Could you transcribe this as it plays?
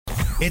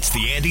It's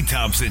the Andy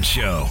Thompson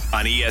Show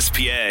on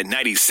ESPN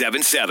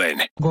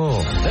 97.7.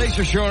 Thanks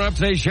for showing up.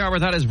 Today's Shower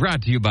Thought is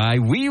brought to you by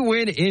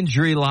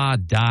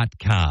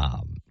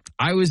WeWinInjuryLaw.com.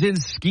 I was in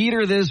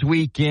Skeeter this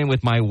weekend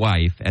with my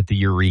wife at the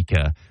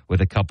Eureka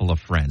with a couple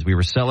of friends. We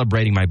were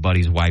celebrating my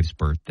buddy's wife's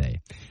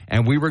birthday,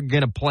 and we were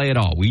going to play it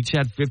all. We each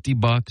had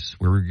 $50.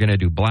 We were going to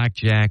do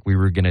blackjack. We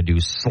were going to do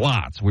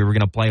slots. We were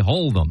going to play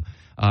Hold'em,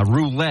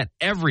 roulette,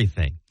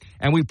 everything.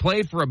 And we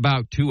played for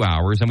about 2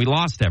 hours, and we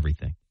lost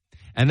everything.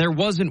 And there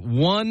wasn't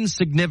one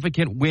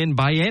significant win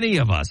by any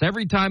of us.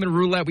 Every time in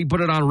roulette we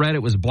put it on red,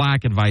 it was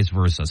black and vice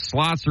versa.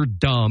 Slots are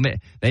dumb.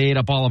 They ate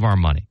up all of our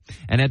money.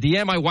 And at the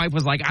end, my wife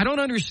was like, I don't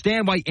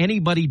understand why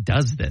anybody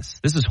does this.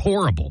 This is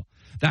horrible.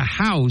 The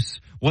house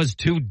was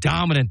too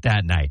dominant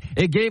that night.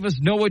 It gave us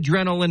no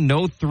adrenaline,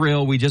 no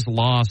thrill. We just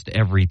lost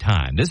every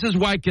time. This is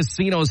why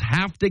casinos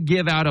have to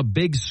give out a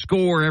big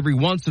score every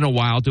once in a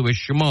while to a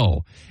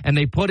schmo. And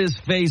they put his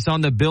face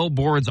on the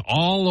billboards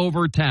all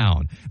over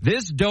town.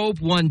 This dope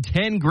won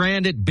 10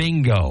 grand at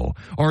bingo.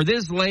 Or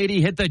this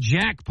lady hit the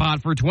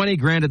jackpot for 20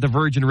 grand at the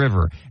Virgin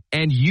River.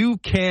 And you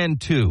can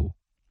too.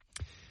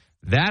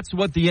 That's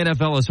what the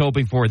NFL is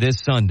hoping for this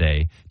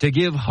Sunday, to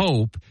give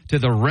hope to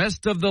the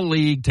rest of the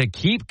league to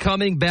keep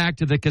coming back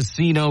to the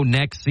casino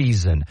next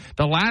season.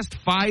 The last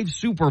 5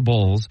 Super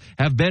Bowls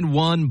have been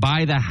won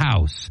by the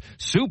house.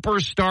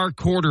 Superstar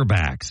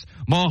quarterbacks.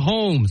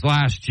 Mahomes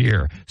last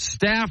year.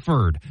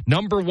 Stafford,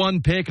 number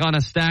 1 pick on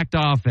a stacked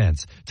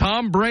offense.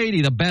 Tom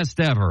Brady, the best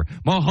ever.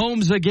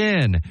 Mahomes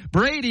again.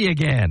 Brady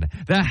again.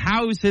 The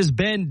house has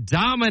been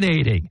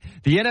dominating.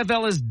 The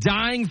NFL is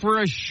dying for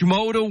a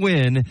schmo to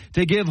win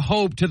to give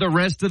hope to the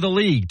rest of the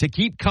league, to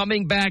keep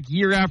coming back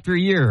year after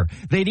year.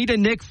 They need a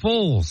Nick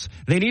Foles.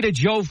 They need a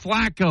Joe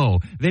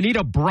Flacco. They need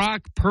a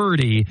Brock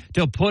Purdy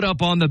to put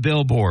up on the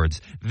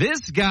billboards.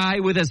 This guy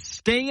with a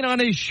stain on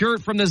his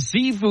shirt from the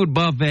seafood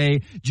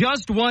buffet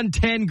just won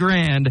 10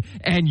 grand,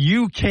 and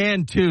you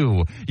can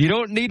too. You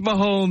don't need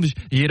Mahomes.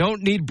 You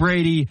don't need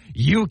Brady.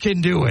 You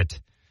can do it.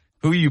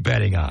 Who are you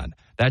betting on?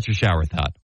 That's your shower thought.